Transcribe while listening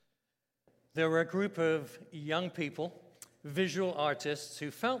There were a group of young people, visual artists,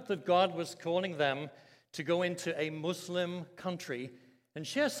 who felt that God was calling them to go into a Muslim country and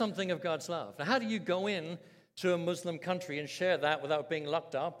share something of God's love. Now, how do you go in to a Muslim country and share that without being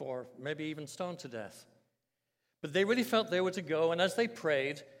locked up or maybe even stoned to death? But they really felt they were to go, and as they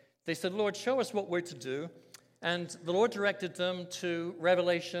prayed, they said, Lord, show us what we're to do. And the Lord directed them to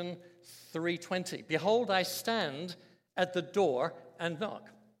Revelation 3:20. Behold, I stand at the door and knock.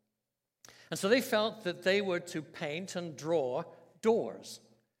 And so they felt that they were to paint and draw doors.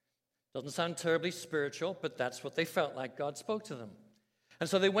 Doesn't sound terribly spiritual, but that's what they felt like God spoke to them. And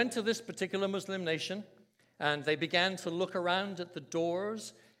so they went to this particular Muslim nation, and they began to look around at the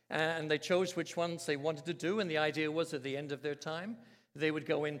doors, and they chose which ones they wanted to do. And the idea was at the end of their time, they would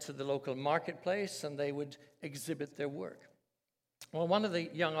go into the local marketplace and they would exhibit their work. Well, one of the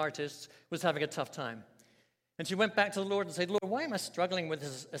young artists was having a tough time. And she went back to the Lord and said, Lord, why am I struggling with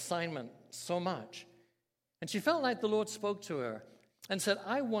this assignment so much? And she felt like the Lord spoke to her and said,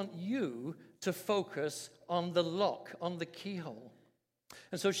 I want you to focus on the lock, on the keyhole.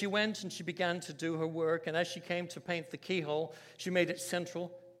 And so she went and she began to do her work. And as she came to paint the keyhole, she made it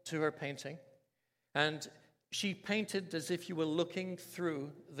central to her painting. And she painted as if you were looking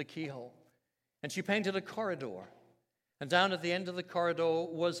through the keyhole. And she painted a corridor. And down at the end of the corridor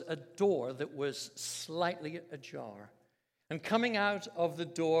was a door that was slightly ajar. And coming out of the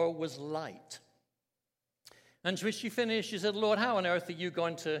door was light. And when she finished, she said, Lord, how on earth are you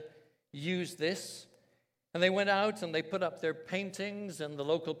going to use this? And they went out and they put up their paintings, and the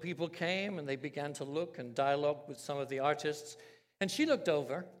local people came and they began to look and dialogue with some of the artists. And she looked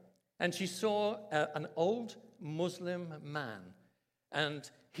over and she saw an old Muslim man, and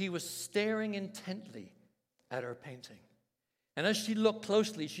he was staring intently at her painting. And as she looked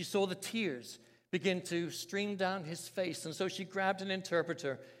closely, she saw the tears begin to stream down his face. And so she grabbed an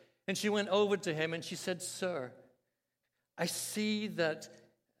interpreter and she went over to him and she said, Sir, I see that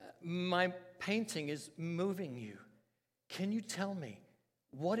my painting is moving you. Can you tell me,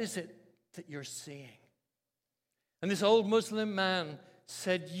 what is it that you're seeing? And this old Muslim man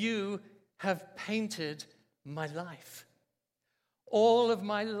said, you have painted my life. All of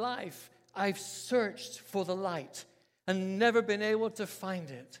my life, I've searched for the light and never been able to find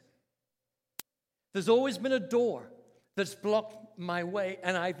it. There's always been a door that's blocked my way,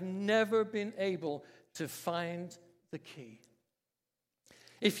 and I've never been able to find the key.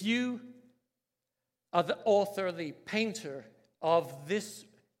 If you are the author, the painter of this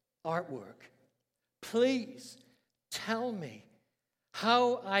artwork, please tell me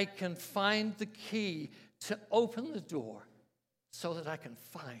how I can find the key to open the door so that I can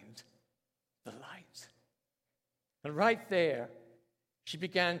find the light. And right there, she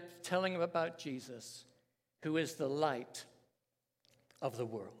began telling him about Jesus, who is the light of the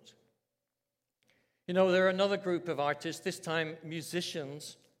world. You know, there are another group of artists, this time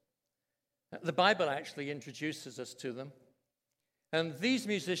musicians. The Bible actually introduces us to them. And these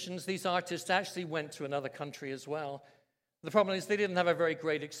musicians, these artists actually went to another country as well. The problem is they didn't have a very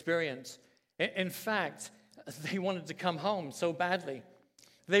great experience. In fact, they wanted to come home so badly.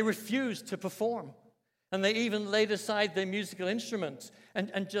 They refused to perform. And they even laid aside their musical instruments.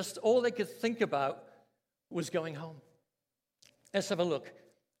 And just all they could think about was going home. Let's have a look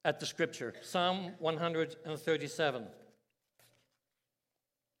at the scripture. Psalm 137.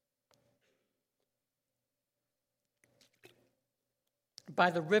 By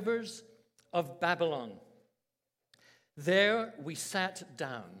the rivers of Babylon, there we sat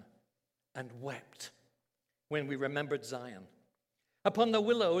down and wept when we remembered Zion. Upon the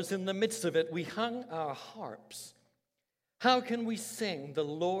willows in the midst of it, we hung our harps. How can we sing the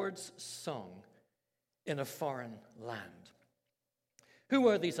Lord's song in a foreign land? Who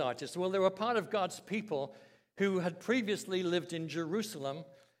were these artists? Well, they were part of God's people who had previously lived in Jerusalem,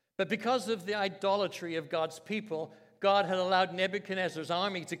 but because of the idolatry of God's people, God had allowed Nebuchadnezzar's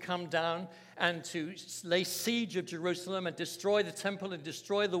army to come down and to lay siege of Jerusalem and destroy the temple and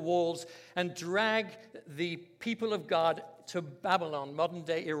destroy the walls and drag the people of God to Babylon,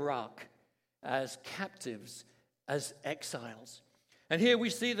 modern-day Iraq, as captives, as exiles. And here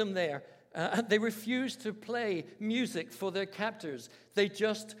we see them there. They refuse to play music for their captors. They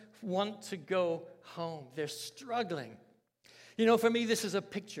just want to go home. They're struggling. You know, for me, this is a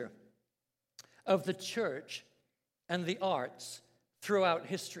picture of the church and the arts throughout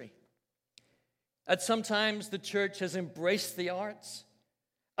history. At some times, the church has embraced the arts.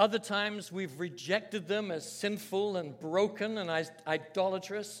 Other times, we've rejected them as sinful and broken and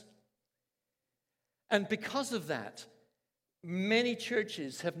idolatrous. And because of that, many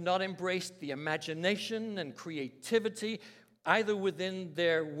churches have not embraced the imagination and creativity either within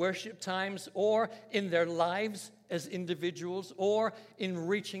their worship times or in their lives as individuals or in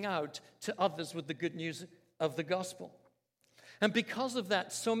reaching out to others with the good news of the gospel. And because of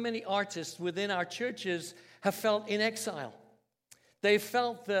that, so many artists within our churches have felt in exile. They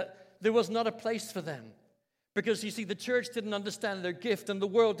felt that there was not a place for them. Because, you see, the church didn't understand their gift and the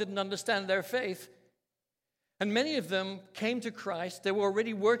world didn't understand their faith. And many of them came to Christ. They were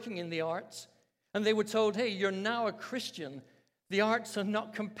already working in the arts. And they were told, hey, you're now a Christian. The arts are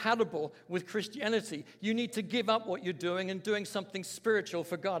not compatible with Christianity. You need to give up what you're doing and doing something spiritual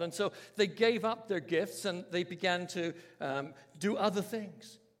for God. And so they gave up their gifts and they began to do other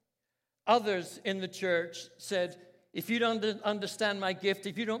things. Others in the church said, if you don't understand my gift,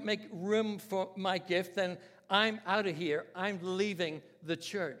 if you don't make room for my gift, then I'm out of here. I'm leaving the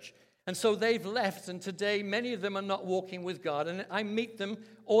church. And so they've left, and today many of them are not walking with God. And I meet them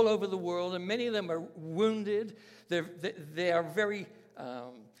all over the world, and many of them are wounded. They are very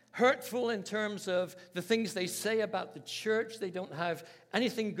hurtful in terms of the things they say about the church. They don't have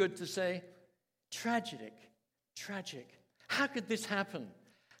anything good to say. Tragic. How could this happen?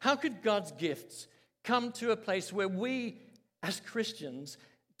 How could God's gifts come to a place where we, as Christians,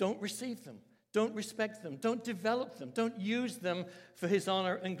 don't receive them, don't respect them, don't develop them, don't use them for His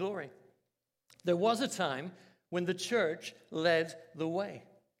honor and glory? There was a time when the church led the way.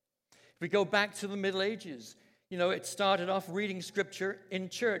 If we go back to the Middle Ages, it started off reading Scripture in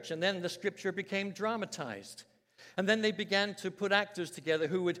church, and then the Scripture became dramatized. And then they began to put actors together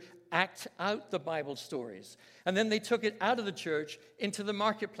who would act out the Bible stories. And then they took it out of the church into the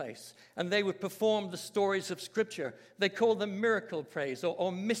marketplace, and they would perform the stories of Scripture. They called them miracle plays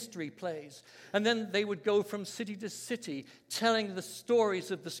or mystery plays. And then they would go from city to city telling the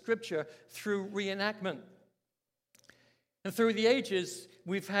stories of the Scripture through reenactment. And through the ages,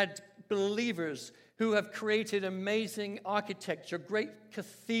 we've had believers who have created amazing architecture, great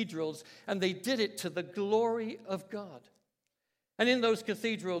cathedrals, and they did it to the glory of God. And in those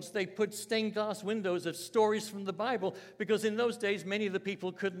cathedrals, they put stained glass windows of stories from the Bible, because in those days, many of the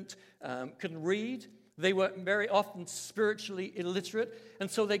people couldn't read. They were very often spiritually illiterate, and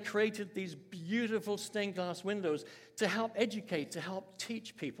so they created these beautiful stained glass windows to help educate, to help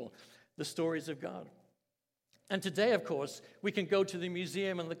teach people the stories of God. And today, of course, we can go to the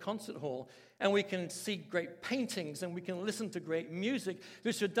museum and the concert hall, and we can see great paintings, and we can listen to great music,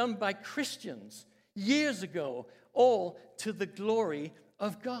 which are done by Christians years ago, all to the glory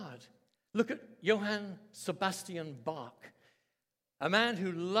of God. Look at Johann Sebastian Bach, a man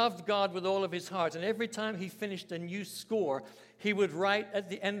who loved God with all of his heart, and every time he finished a new score, he would write at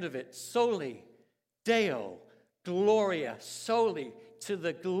the end of it, Soli Deo Gloria, solely to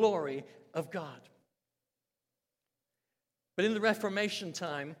the glory of God. But in the Reformation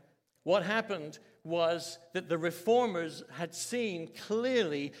time, what happened was that the reformers had seen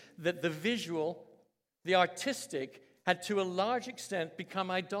clearly that the visual, the artistic, had to a large extent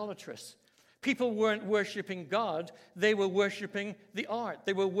become idolatrous. People weren't worshiping God, they were worshiping the art,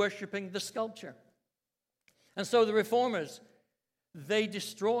 they were worshiping the sculpture. And so the reformers, they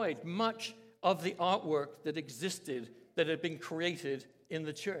destroyed much of the artwork that existed, that had been created in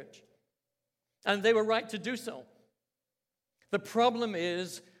the church. And they were right to do so. The problem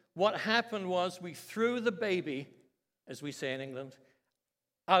is, what happened was we threw the baby, as we say in England,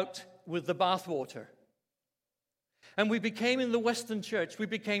 out with the bathwater. And we became, in the Western church, we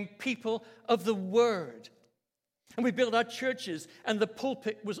became people of the Word. And we built our churches, and the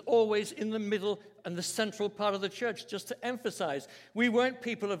pulpit was always in the middle and the central part of the church, just to emphasize. We weren't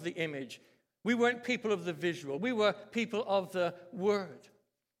people of the image. We weren't people of the visual. We were people of the Word.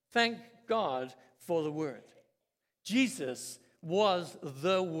 Thank God for the Word. Jesus was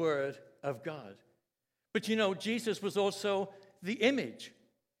the Word of God. But Jesus was also the image.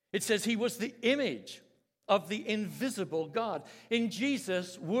 It says he was the image of the invisible God. In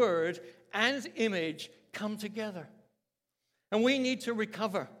Jesus, Word and image come together. And we need to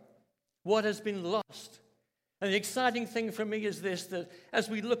recover what has been lost. And the exciting thing for me is this, that as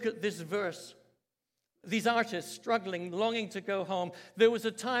we look at this verse, these artists struggling, longing to go home, there was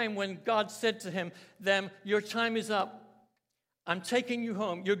a time when God said to them, your time is up. I'm taking you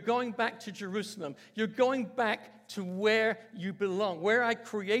home. You're going back to Jerusalem. You're going back to where you belong, where I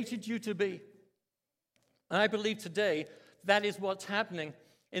created you to be. And I believe today that is what's happening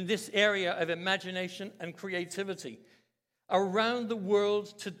in this area of imagination and creativity. Around the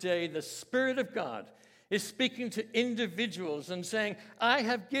world today, the Spirit of God is speaking to individuals and saying, I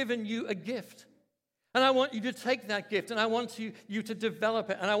have given you a gift. And I want you to take that gift, and I want you to develop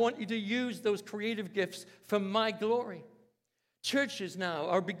it, and I want you to use those creative gifts for my glory. Churches now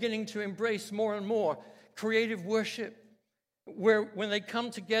are beginning to embrace more and more creative worship where when they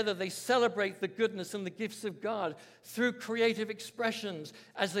come together, they celebrate the goodness and the gifts of God through creative expressions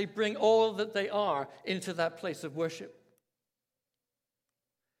as they bring all that they are into that place of worship.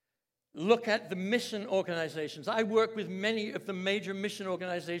 Look at the mission organizations. I work with many of the major mission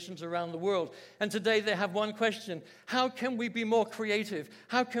organizations around the world. And today they have one question: how can we be more creative?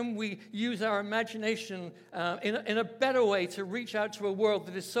 How can we use our imagination in a better way to reach out to a world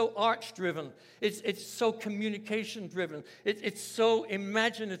that is so arts-driven? It's so communication-driven. It's so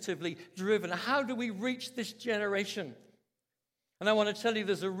imaginatively driven. How do we reach this generation? And I want to tell you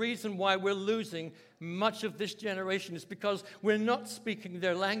there's a reason why we're losing much of this generation. It's because we're not speaking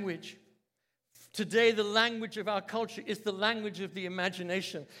their language. Today, the language of our culture is the language of the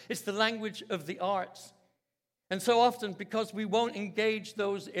imagination. It's the language of the arts. And so often, because we won't engage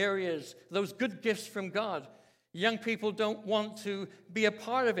those areas, those good gifts from God, young people don't want to be a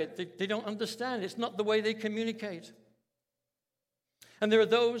part of it. They don't understand. It's not the way they communicate. And there are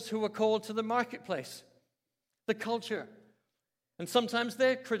those who are called to the marketplace, the culture. And sometimes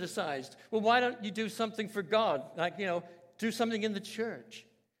they're criticized. Well, why don't you do something for God? Like, do something in the church.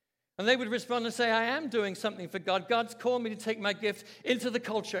 And they would respond and say, I am doing something for God. God's called me to take my gift into the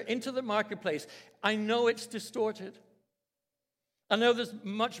culture, into the marketplace. I know it's distorted. I know there's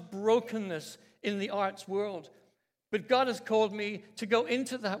much brokenness in the arts world. But God has called me to go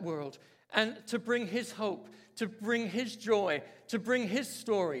into that world and to bring His hope, to bring His joy, to bring His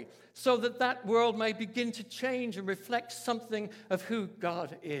story, so that that world may begin to change and reflect something of who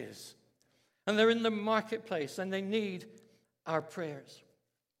God is. And they're in the marketplace, and they need our prayers.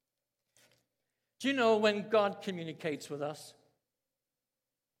 Do you know when God communicates with us?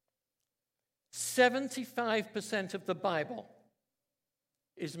 75% of the Bible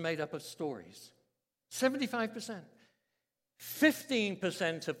is made up of stories. 75%.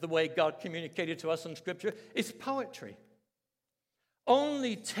 15% of the way God communicated to us in Scripture is poetry.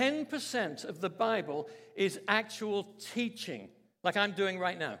 Only 10% of the Bible is actual teaching, like I'm doing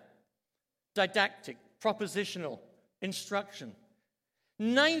right now. Didactic, propositional, instruction.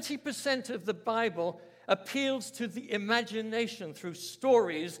 90% of the Bible appeals to the imagination through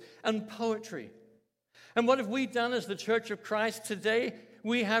stories and poetry. And what have we done as the Church of Christ today?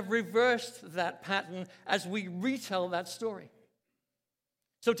 We have reversed that pattern as we retell that story.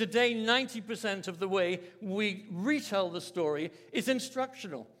 So today, 90% of the way we retell the story is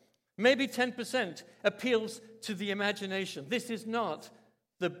instructional. Maybe 10% appeals to the imagination. This is not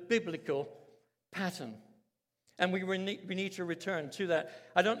the biblical pattern. And we need to return to that.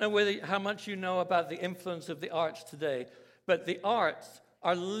 I don't know how much you know about the influence of the arts today, but the arts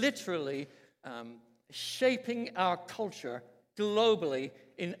are literally shaping our culture globally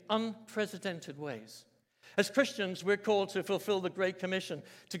in unprecedented ways. As Christians, we're called to fulfill the Great Commission,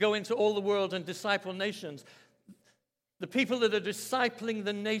 to go into all the world and disciple nations. The people that are discipling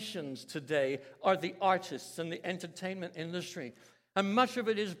the nations today are the artists and the entertainment industry. And much of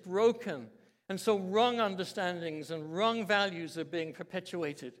it is broken. And so wrong understandings and wrong values are being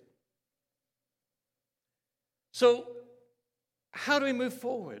perpetuated. So how do we move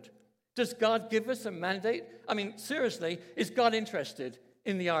forward? Does God give us a mandate? I mean, seriously, is God interested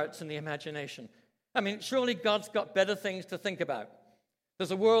in the arts and the imagination? I mean, surely God's got better things to think about.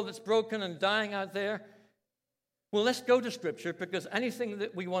 There's a world that's broken and dying out there. Well, let's go to Scripture, because anything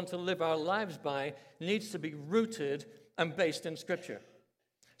that we want to live our lives by needs to be rooted and based in Scripture.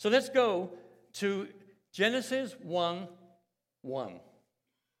 So let's go to Genesis 1:1.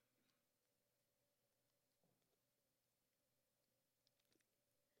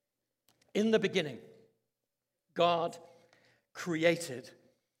 In the beginning, God created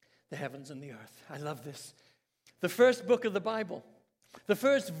the heavens and the earth. I love this. The first book of the Bible, the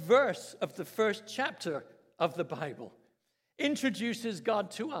first verse of the first chapter of the Bible, introduces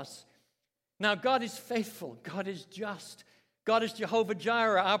God to us. Now, God is faithful. God is just. God is Jehovah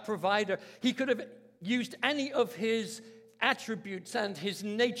Jireh, our provider. He could have used any of His attributes and His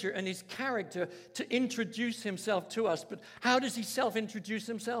nature and His character to introduce Himself to us. But how does He self-introduce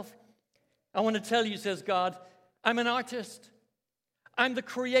Himself? I want to tell you, says God, I'm an artist. I'm the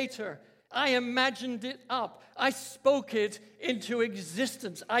creator. I imagined it up. I spoke it into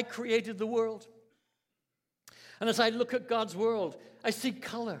existence. I created the world. And as I look at God's world, I see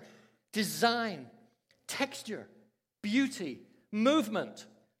color, design, texture, beauty, movement,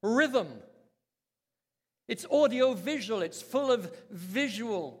 rhythm. It's audio-visual. It's full of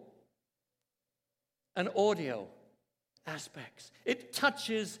visual and audio aspects. It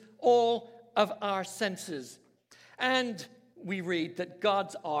touches all of our senses. And we read that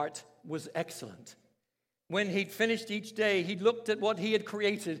God's art was excellent. When He'd finished each day, He looked at what He had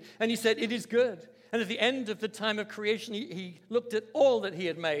created, and He said, "It is good." And at the end of the time of creation, he looked at all that he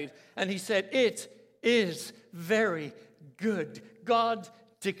had made, and he said, "It is very good." God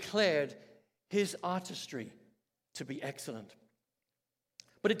declared his artistry to be excellent.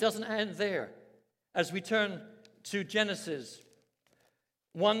 But it doesn't end there. As we turn to Genesis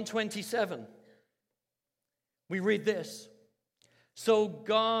 1:27, we read this. So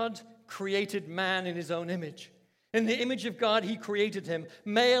God created man in his own image. In the image of God, he created him.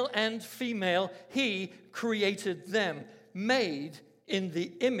 Male and female, he created them, made in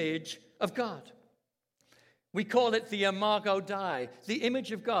the image of God. We call it the imago Dei, the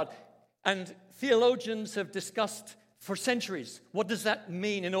image of God. And theologians have discussed for centuries, what does that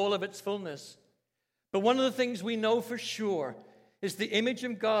mean in all of its fullness? But one of the things we know for sure is the image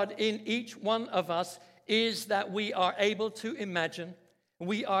of God in each one of us is that we are able to imagine,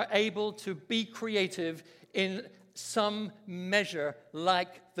 we are able to be creative in some measure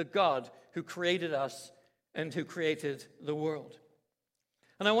like the God who created us and who created the world.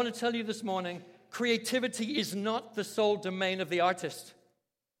 And I want to tell you this morning, creativity is not the sole domain of the artist.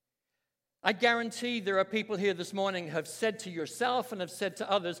 I guarantee there are people here this morning who have said to yourself and have said to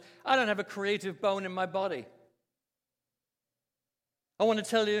others, I don't have a creative bone in my body. I want to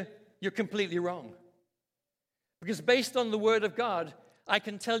tell you, you're completely wrong. Because based on the Word of God, I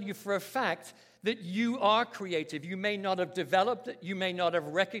can tell you for a fact that you are creative. You may not have developed it. You may not have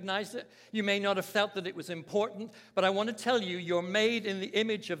recognized it. You may not have felt that it was important. But I want to tell you, you're made in the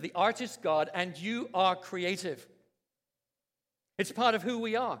image of the artist God, and you are creative. It's part of who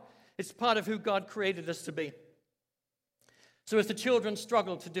we are. It's part of who God created us to be. So as the children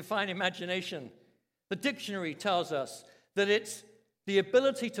struggle to define imagination, the dictionary tells us that it's the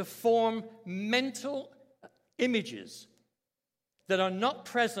ability to form mental images that are not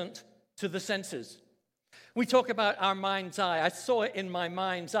present to the senses. We talk about our mind's eye. I saw it in my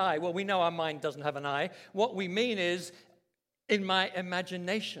mind's eye. Well, we know our mind doesn't have an eye. What we mean is, in my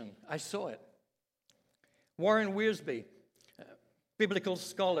imagination, I saw it. Warren Wiersbe, biblical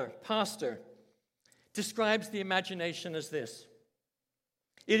scholar, pastor, describes the imagination as this.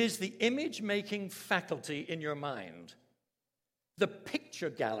 It is the image-making faculty in your mind, the picture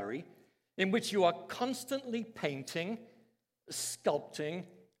gallery in which you are constantly painting, sculpting,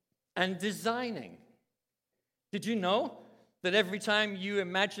 and designing. Did you know that every time you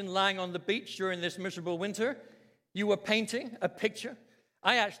imagine lying on the beach during this miserable winter, you were painting a picture?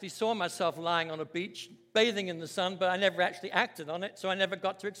 I actually saw myself lying on a beach, bathing in the sun, but I never actually acted on it, so I never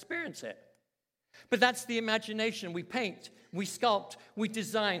got to experience it. But that's the imagination. We paint, we sculpt, we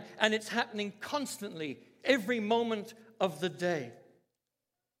design, and it's happening constantly, every moment of the day.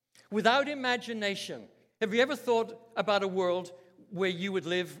 Without imagination, have you ever thought about a world where you would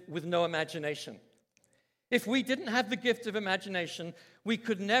live with no imagination? If we didn't have the gift of imagination, we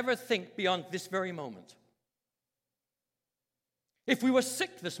could never think beyond this very moment. If we were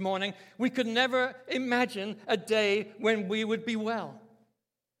sick this morning, we could never imagine a day when we would be well.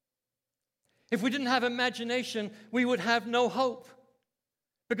 If we didn't have imagination, we would have no hope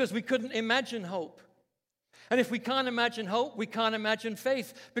because we couldn't imagine hope. And if we can't imagine hope, we can't imagine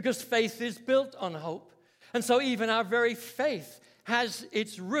faith because faith is built on hope. And so even our very faith has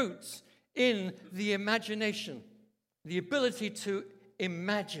its roots in the imagination, the ability to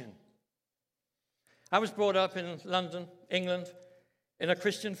imagine. I was brought up in London, England, in a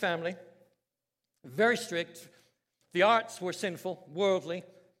Christian family, very strict. The arts were sinful, worldly,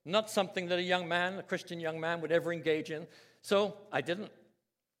 not something that a Christian young man would ever engage in. So I didn't.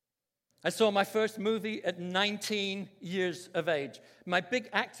 I saw my first movie at 19 years of age, my big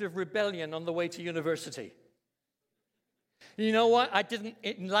act of rebellion on the way to university. You know what? I didn't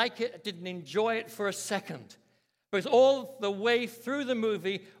like it. I didn't enjoy it for a second. Because all the way through the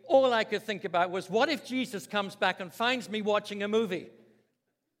movie, all I could think about was, what if Jesus comes back and finds me watching a movie?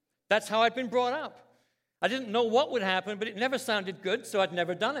 That's how I'd been brought up. I didn't know what would happen, but it never sounded good, so I'd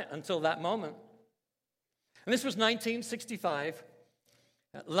never done it until that moment. And this was 1965.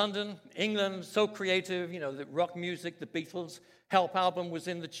 London, England, so creative, the rock music, the Beatles, Help album was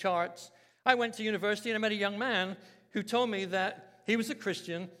in the charts. I went to university and I met a young man who told me that he was a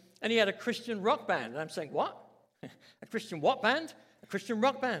Christian and he had a Christian rock band. And I'm saying, what? A Christian what band? A Christian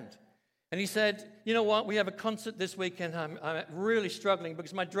rock band. And he said, you know what, we have a concert this weekend. I'm really struggling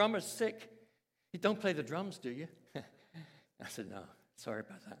because my drummer's sick. You don't play the drums, do you? I said, no, sorry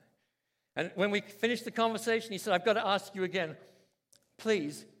about that. And when we finished the conversation, he said, I've got to ask you again,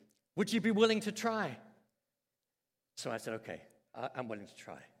 please, would you be willing to try? So I said, okay, I'm willing to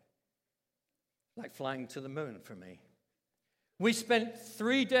try. Like flying to the moon for me. We spent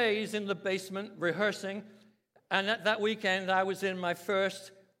 3 days in the basement rehearsing, and at that weekend I was in my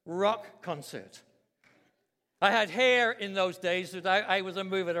first rock concert. I had hair in those days that I was a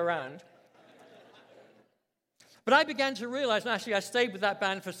move it around. But I began to realize, and actually I stayed with that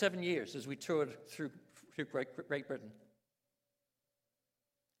band for 7 years as we toured through Great Britain.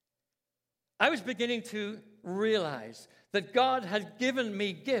 I was beginning to realize that God had given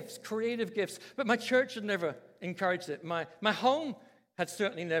me gifts, creative gifts, but my church had never encouraged it. My home had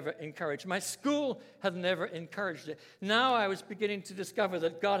certainly never encouraged it. My school had never encouraged it. Now I was beginning to discover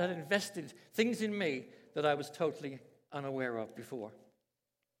that God had invested things in me that I was totally unaware of before.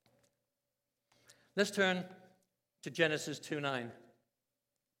 Let's turn to Genesis 2:9.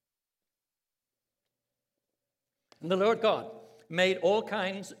 And the Lord God made all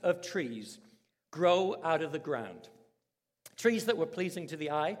kinds of trees grow out of the ground, trees that were pleasing to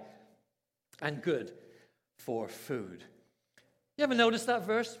the eye and good for food. You ever notice that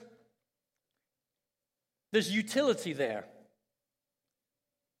verse? There's utility there.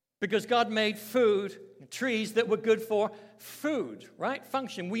 Because God made food, trees that were good for food, right?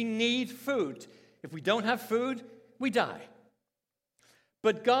 Function. We need food. If we don't have food, we die.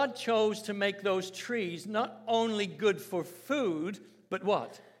 But God chose to make those trees not only good for food, but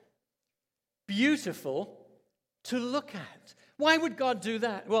what? Beautiful to look at. Why would God do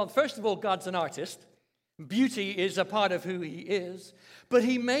that? Well, first of all, God's an artist. Beauty is a part of who he is. But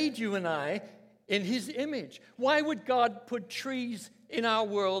he made you and I in his image. Why would God put trees in our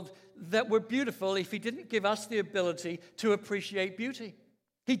world that were beautiful if he didn't give us the ability to appreciate beauty?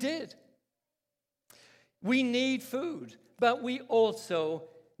 He did. We need food, but we also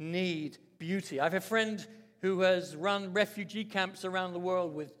need beauty. I have a friend who has run refugee camps around the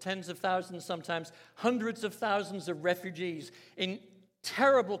world with tens of thousands, sometimes hundreds of thousands of refugees in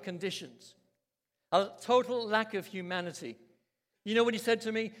terrible conditions, a total lack of humanity. You know what he said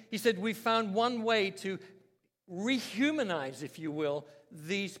to me? He said, we found one way to rehumanize, if you will,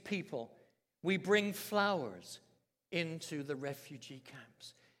 these people. We bring flowers into the refugee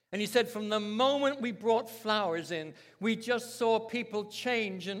camps. And he said, from the moment we brought flowers in, we just saw people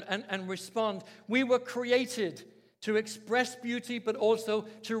change and respond. We were created to express beauty, but also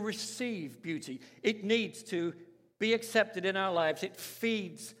to receive beauty. It needs to be accepted in our lives. It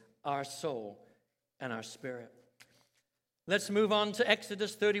feeds our soul and our spirit. Let's move on to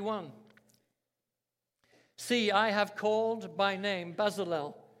Exodus 31. See, I have called by name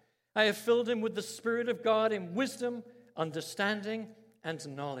Bezalel. I have filled him with the Spirit of God in wisdom, understanding,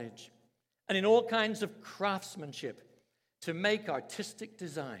 and knowledge, and in all kinds of craftsmanship to make artistic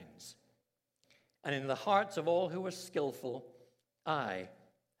designs. And in the hearts of all who are skillful, I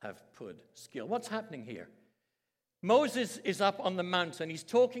have put skill. What's happening here? Moses is up on the mountain. He's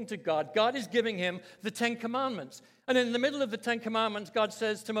talking to God. God is giving him the 10 Commandments. And in the middle of the 10 Commandments, God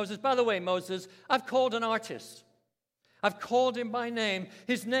says to Moses, by the way, Moses, I've called an artist. I've called him by name.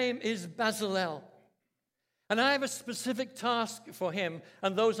 His name is Bezalel. And I have a specific task for him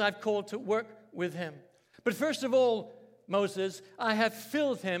and those I've called to work with him. But first of all, Moses, I have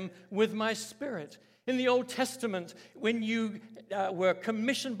filled him with my Spirit. In the Old Testament, when you were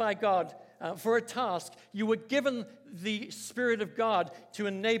commissioned by God for a task, you were given the Spirit of God to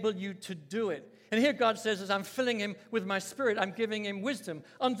enable you to do it. And here God says, as I'm filling him with my Spirit, I'm giving him wisdom,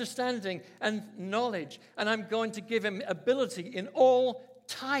 understanding, and knowledge. And I'm going to give him ability in all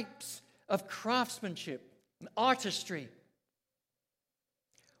types of craftsmanship and artistry.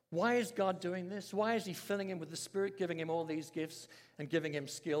 Why is God doing this? Why is he filling him with the Spirit, giving him all these gifts and giving him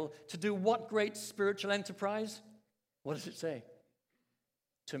skill? To do what great spiritual enterprise? What does it say?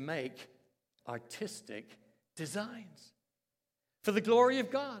 To make artistic designs for the glory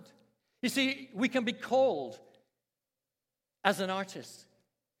of God. You see, we can be called as an artist.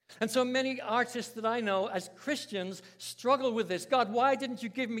 And so many artists that I know as Christians struggle with this. God, why didn't you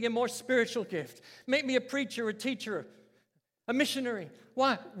give me a more spiritual gift? Make me a preacher, a teacher, a missionary.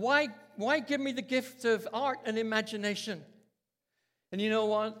 Why give me the gift of art and imagination? And you know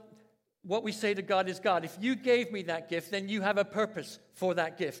what? What we say to God is, God, if you gave me that gift, then you have a purpose for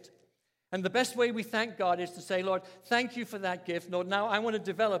that gift. And the best way we thank God is to say, Lord, thank you for that gift. Lord, now I want to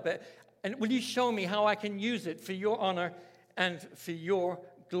develop it. And will you show me how I can use it for your honor and for your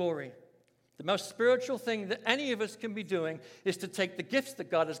glory? The most spiritual thing that any of us can be doing is to take the gifts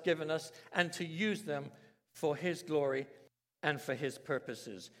that God has given us and to use them for his glory and for his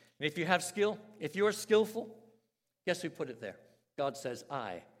purposes. And if you have skill, if you're skillful, guess who put it there? God says,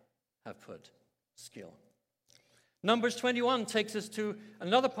 I have put skill. Numbers 21 takes us to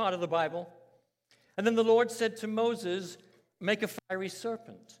another part of the Bible. And then the Lord said to Moses, make a fiery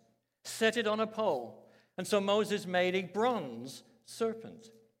serpent, set it on a pole. And so Moses made a bronze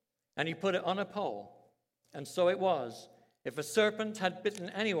serpent, and he put it on a pole. And so it was, if a serpent had bitten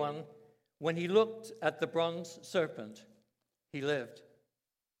anyone, when he looked at the bronze serpent, he lived.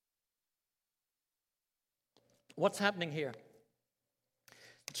 What's happening here?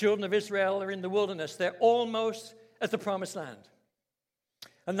 The children of Israel are in the wilderness. They're almost at the promised land.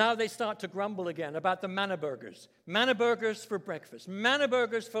 And now they start to grumble again about the manna burgers. Manna burgers for breakfast, manna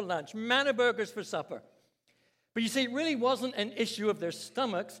burgers for lunch, manna burgers for supper. But you see, it really wasn't an issue of their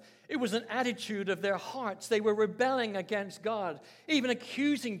stomachs. It was an attitude of their hearts. They were rebelling against God, even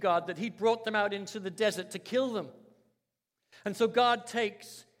accusing God that he'd brought them out into the desert to kill them. And so God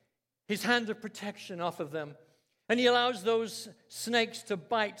takes his hand of protection off of them, and he allows those snakes to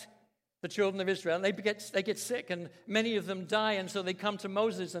bite the children of Israel. And they get sick, and many of them die. And so they come to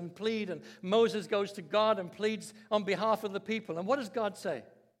Moses and plead, and Moses goes to God and pleads on behalf of the people. And what does God say?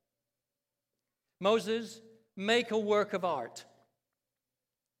 Moses, make a work of art.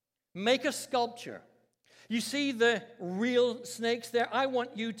 Make a sculpture. You see the real snakes there? I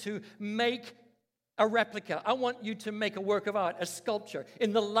want you to make a replica. I want you to make a work of art, a sculpture,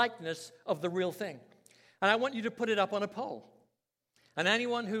 in the likeness of the real thing. And I want you to put it up on a pole. And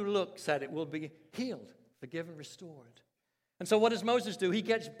anyone who looks at it will be healed, forgiven, restored. And so what does Moses do? He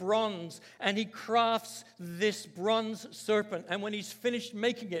gets bronze and he crafts this bronze serpent. And when he's finished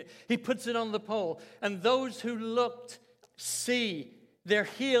making it, he puts it on the pole. And those who looked see they're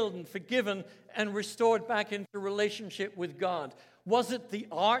healed and forgiven and restored back into relationship with God. Was it the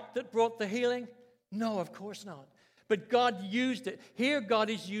art that brought the healing? No, of course not. But God used it. Here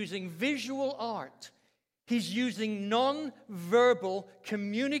God is using visual art. He's using non-verbal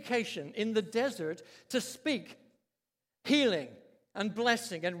communication in the desert to speak healing and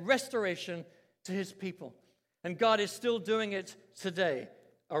blessing and restoration to his people. And God is still doing it today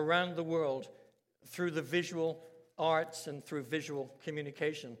around the world through the visual arts and through visual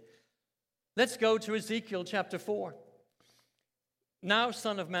communication. Let's go to Ezekiel chapter 4. Now,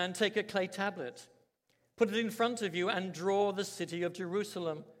 Son of Man, take a clay tablet, put it in front of you, and draw the city of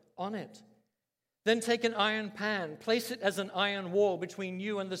Jerusalem on it. Then take an iron pan, place it as an iron wall between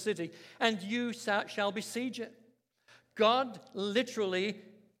you and the city, and you shall besiege it. God literally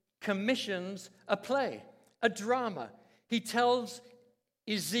commissions a play, a drama. He tells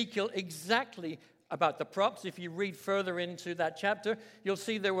Ezekiel exactly about the props. If you read further into that chapter, you'll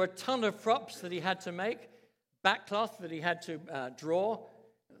see there were a ton of props that he had to make, backcloth that he had to draw,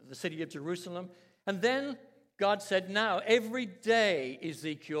 the city of Jerusalem. And then God said, now, every day,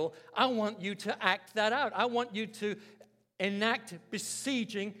 Ezekiel, I want you to act that out. I want you to enact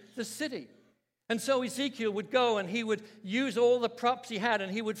besieging the city. And so Ezekiel would go and he would use all the props he had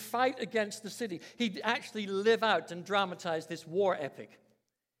and he would fight against the city. He'd actually live out and dramatize this war epic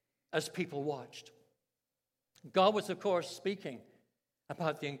as people watched. God was, of course, speaking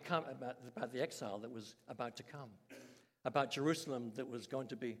about the exile that was about to come, about Jerusalem that was going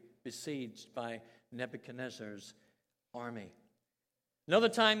to be besieged by Nebuchadnezzar's army. Another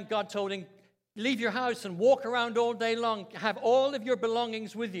time, God told him, leave your house and walk around all day long. Have all of your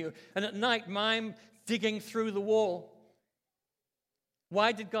belongings with you. And at night, mime digging through the wall.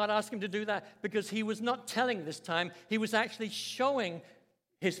 Why did God ask him to do that? Because he was not telling this time. He was actually showing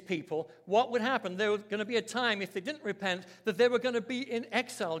his people what would happen. There was going to be a time, if they didn't repent, that they were going to be in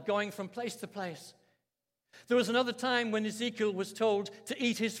exile, going from place to place. There was another time when Ezekiel was told to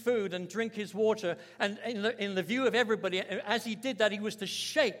eat his food and drink his water. And in the view of everybody, as he did that, he was to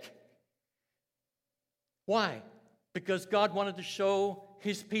shake. Why? Because God wanted to show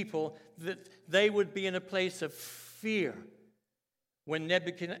his people that they would be in a place of fear when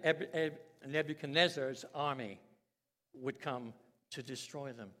Nebuchadnezzar's army would come to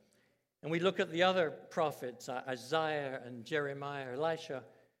destroy them. And we look at the other prophets, Isaiah and Jeremiah, Elisha.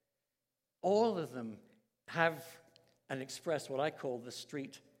 All of them have and express what I call the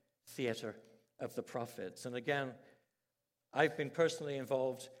street theater of the prophets. And again, I've been personally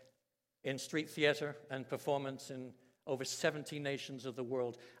involved in street theater and performance in over 70 nations of the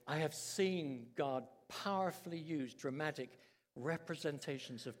world. I have seen God powerfully use dramatic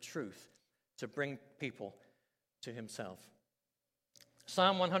representations of truth to bring people to himself.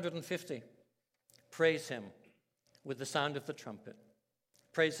 Psalm 150, praise him with the sound of the trumpet.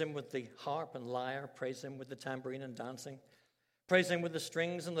 Praise him with the harp and lyre. Praise him with the tambourine and dancing. Praise him with the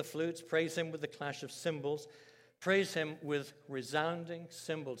strings and the flutes. Praise him with the clash of cymbals. Praise him with resounding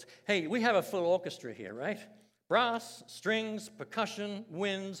cymbals. Hey, we have a full orchestra here, right? Brass, strings, percussion,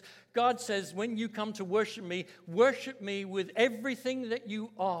 winds. God says, when you come to worship me with everything that you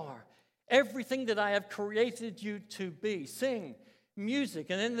are, everything that I have created you to be. Sing, music.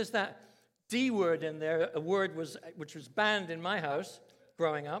 And then there's that D word in there, a word which was banned in my house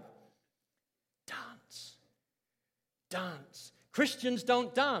growing up. Dance. Dance. Christians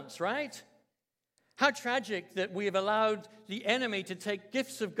don't dance, right? How tragic that we have allowed the enemy to take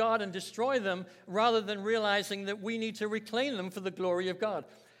gifts of God and destroy them rather than realizing that we need to reclaim them for the glory of God.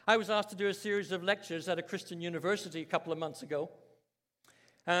 I was asked to do a series of lectures at a Christian university a couple of months ago,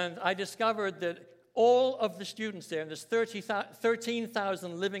 and I discovered that all of the students there, and there's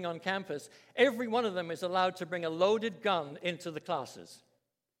 13,000 living on campus, every one of them is allowed to bring a loaded gun into the classes.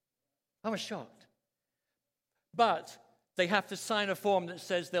 I was shocked. But they have to sign a form that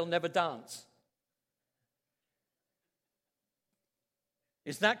says they'll never dance.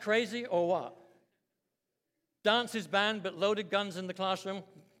 Is that crazy or what? Dance is banned, but loaded guns in the classroom?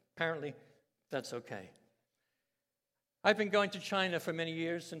 Apparently, that's okay. I've been going to China for many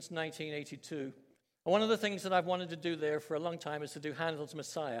years, since 1982. And one of the things that I've wanted to do there for a long time is to do Handel's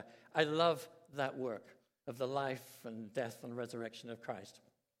Messiah. I love that work of the life and death and resurrection of Christ.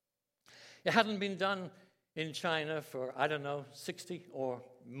 It hadn't been done in China for, 60 or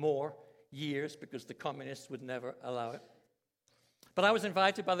more years because the communists would never allow it. But I was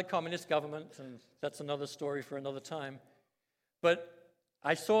invited by the communist government, and that's another story for another time. But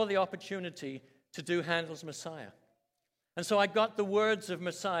I saw the opportunity to do Handel's Messiah. And so I got the words of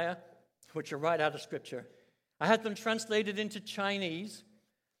Messiah, which are right out of Scripture. I had them translated into Chinese,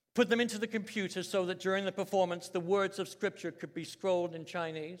 put them into the computer so that during the performance, the words of Scripture could be scrolled in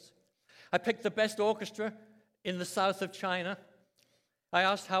Chinese. I picked the best orchestra in the south of China. I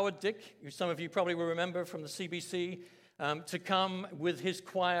asked Howard Dick, who some of you probably will remember from the CBC, to come with his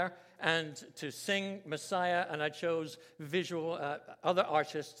choir and to sing Messiah, and I chose other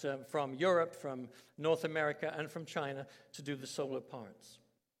artists from Europe, from North America, and from China to do the solo parts.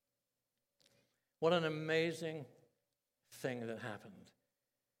 What an amazing thing that happened.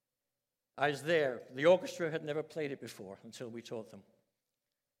 I was there. The orchestra had never played it before until we taught them.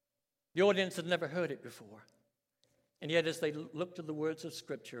 The audience had never heard it before. And yet, as they looked at the words of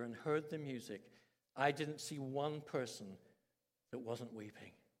Scripture and heard the music, I didn't see one person that wasn't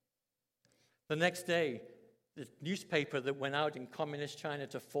weeping. The next day, the newspaper that went out in communist China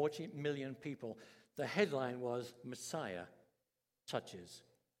to 40 million people, the headline was, "Messiah touches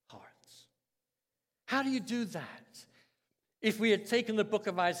hearts." How do you do that? If we had taken the book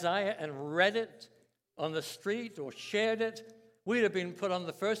of Isaiah and read it on the street or shared it, we'd have been put on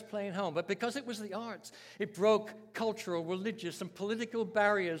the first plane home. But because it was the arts, it broke cultural, religious, and political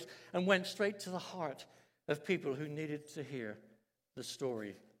barriers and went straight to the heart of people who needed to hear the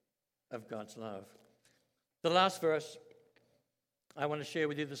story of God's love. The last verse I want to share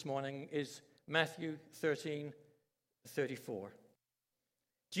with you this morning is Matthew 13:34.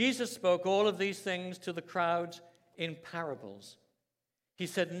 Jesus spoke all of these things to the crowd in parables. He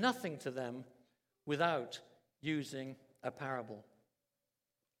said nothing to them without using a parable.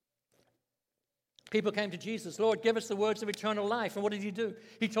 People came to Jesus, "Lord, give us the words of eternal life." And what did he do?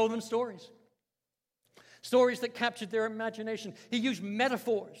 He told them stories. Stories that captured their imagination. He used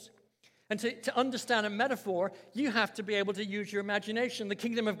metaphors. And to understand a metaphor, you have to be able to use your imagination. The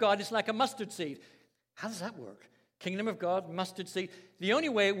kingdom of God is like a mustard seed. How does that work? Kingdom of God, mustard seed. The only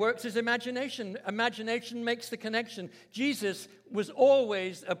way it works is imagination. Imagination makes the connection. Jesus was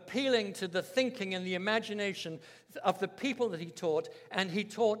always appealing to the thinking and the imagination of the people that he taught, and he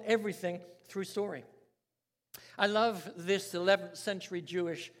taught everything through story. I love this 11th century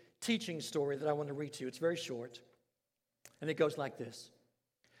Jewish teaching story that I want to read to you. It's very short, and it goes like this.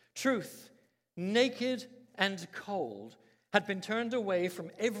 Truth, naked and cold, had been turned away from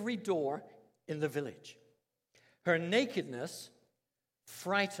every door in the village. Her nakedness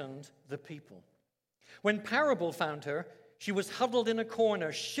frightened the people. When Parable found her, she was huddled in a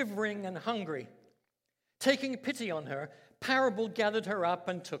corner, shivering and hungry. Taking pity on her, Parable gathered her up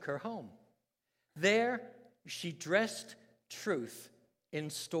and took her home. There, she dressed truth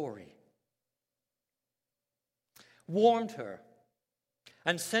in story, warmed her,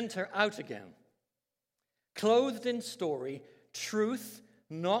 and sent her out again. Clothed in story, truth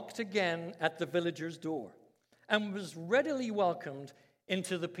knocked again at the villager's door and was readily welcomed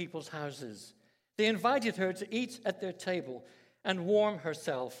into the people's houses. They invited her to eat at their table and warm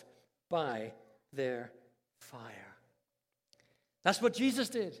herself by their fire. That's what Jesus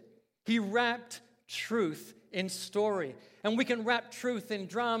did. He wrapped truth in story. And we can wrap truth in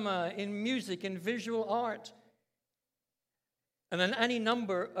drama, in music, in visual art, and in any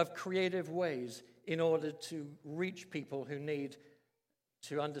number of creative ways in order to reach people who need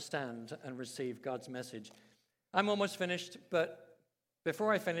to understand and receive God's message. I'm almost finished, but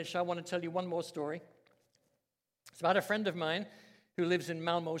before I finish, I want to tell you one more story. It's about a friend of mine who lives in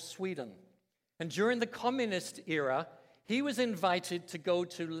Malmö, Sweden. And during the communist era, he was invited to go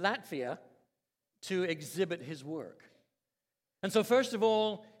to Latvia to exhibit his work. And so first of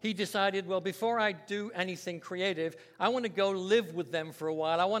all, he decided, well, before I do anything creative, I want to go live with them for a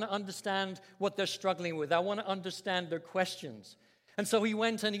while. I want to understand what they're struggling with. I want to understand their questions. And so he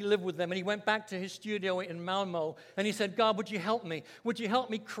went and he lived with them, and he went back to his studio in Malmo, and he said, God, would you help me? Would you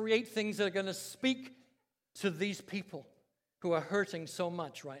help me create things that are going to speak to these people who are hurting so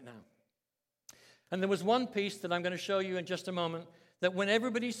much right now? And there was one piece that I'm going to show you in just a moment, that when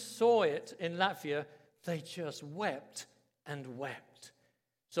everybody saw it in Latvia, they just wept and wept.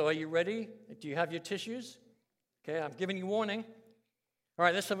 So are you ready? Do you have your tissues? Okay, I'm giving you warning. All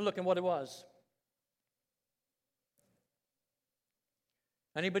right, let's have a look at what it was.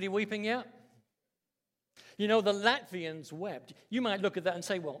 Anybody weeping yet? You know, the Latvians wept. You might look at that and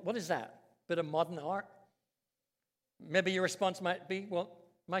say, well, what is that? Bit of modern art? Maybe your response might be, well,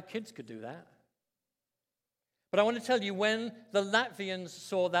 my kids could do that. But I want to tell you, when the Latvians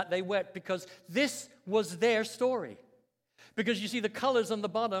saw that, they wept because this was their story. Because you see the colors on the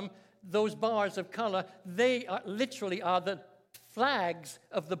bottom, those bars of color, they literally are the flags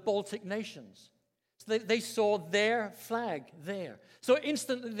of the Baltic nations. So they saw their flag there. So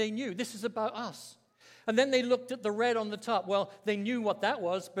instantly they knew, this is about us. And then they looked at the red on the top. Well, they knew what that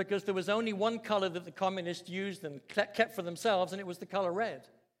was because there was only one color that the communists used and kept for themselves, and it was the color red.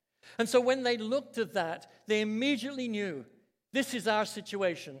 And so when they looked at that, they immediately knew, this is our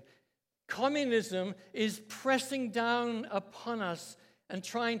situation. Communism is pressing down upon us and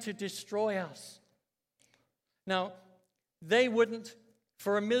trying to destroy us. Now, they wouldn't,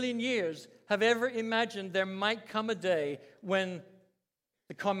 for 1,000,000 years, have ever imagined there might come a day when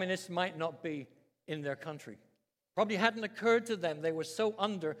the communists might not be in their country. Probably hadn't occurred to them. They were so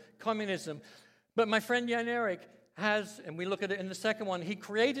under communism. But my friend Jan Erik has, and we look at it in the second one, he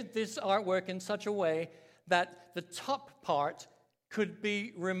created this artwork in such a way that the top part could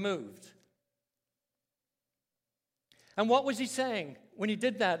be removed. And what was he saying when he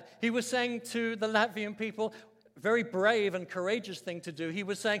did that? He was saying to the Latvian people, very brave and courageous thing to do. He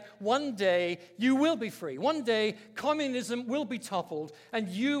was saying, one day you will be free. One day communism will be toppled and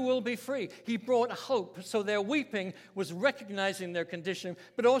you will be free. He brought hope. So their weeping was recognizing their condition,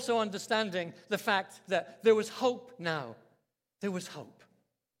 but also understanding the fact that there was hope now. There was hope.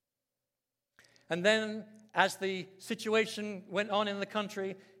 And then as the situation went on in the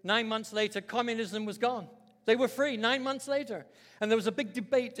country, 9 months later, communism was gone. They were free 9 months later. And there was a big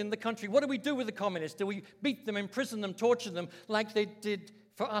debate in the country. What do we do with the communists? Do we beat them, imprison them, torture them like they did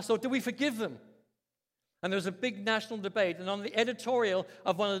for us? Or do we forgive them? And there was a big national debate. And on the editorial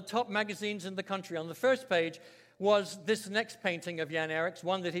of one of the top magazines in the country, on the first page, was this next painting of Jan Erik's,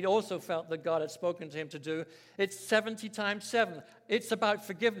 one that he also felt that God had spoken to him to do. It's 70 times 7. It's about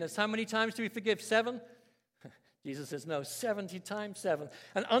forgiveness. How many times do we forgive? 7? Jesus says, no, 70 times 7.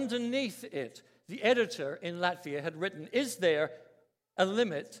 And underneath it, the editor in Latvia had written, is there a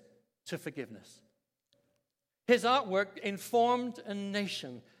limit to forgiveness? His artwork informed a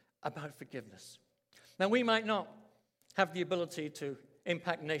nation about forgiveness. Now, we might not have the ability to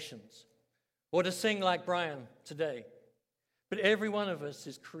impact nations or to sing like Brian today, but every one of us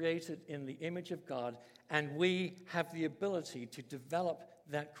is created in the image of God, and we have the ability to develop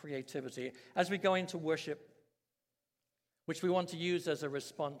that creativity as we go into worship, which we want to use as a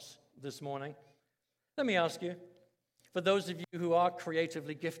response this morning. Let me ask you, for those of you who are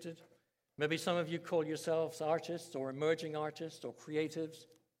creatively gifted, maybe some of you call yourselves artists or emerging artists or creatives.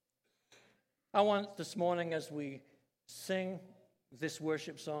 I want this morning as we sing this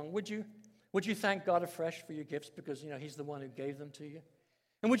worship song, would you thank God afresh for your gifts because, He's the one who gave them to you?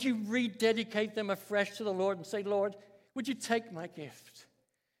 And would you rededicate them afresh to the Lord and say, Lord, would you take my gift?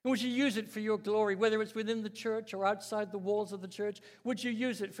 And would you use it for your glory, whether it's within the church or outside the walls of the church? Would you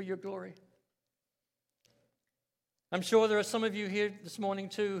use it for your glory? I'm sure there are some of you here this morning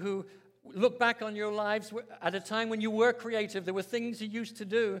too who look back on your lives at a time when you were creative. There were things you used to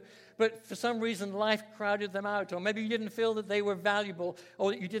do, but for some reason life crowded them out. Or maybe you didn't feel that they were valuable,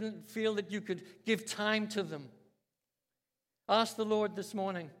 or that you didn't feel that you could give time to them. Ask the Lord this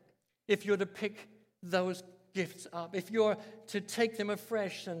morning if you're to pick those gifts up, if you're to take them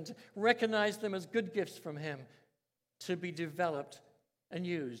afresh and recognize them as good gifts from Him to be developed and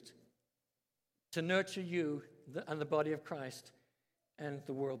used to nurture you and the body of Christ and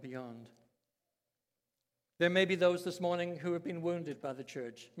the world beyond. There may be those this morning who have been wounded by the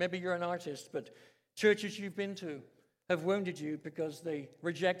church. Maybe you're an artist, but churches you've been to have wounded you because they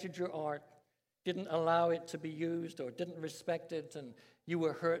rejected your art, didn't allow it to be used, or didn't respect it, and you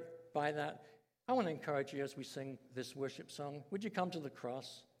were hurt by that. I want to encourage you as we sing this worship song, would you come to the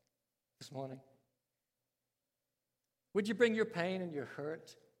cross this morning? Would you bring your pain and your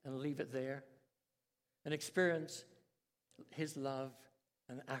hurt and leave it there? And experience his love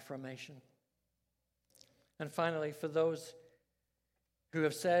and affirmation. And finally, for those who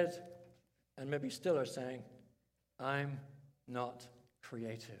have said, and maybe still are saying, I'm not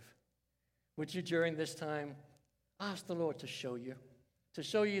creative, would you during this time ask the Lord to show you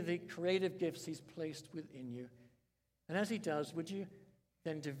the creative gifts he's placed within you? And as he does, would you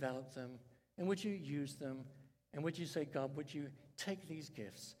then develop them? And would you use them? And would you say, God, would you take these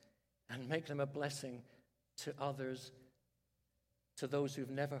gifts and make them a blessing to others, to those who've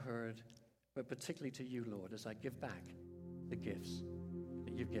never heard, but particularly to you, Lord, as I give back the gifts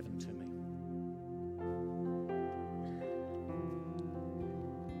that you've given to me.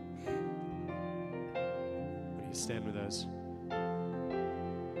 Would you stand with us?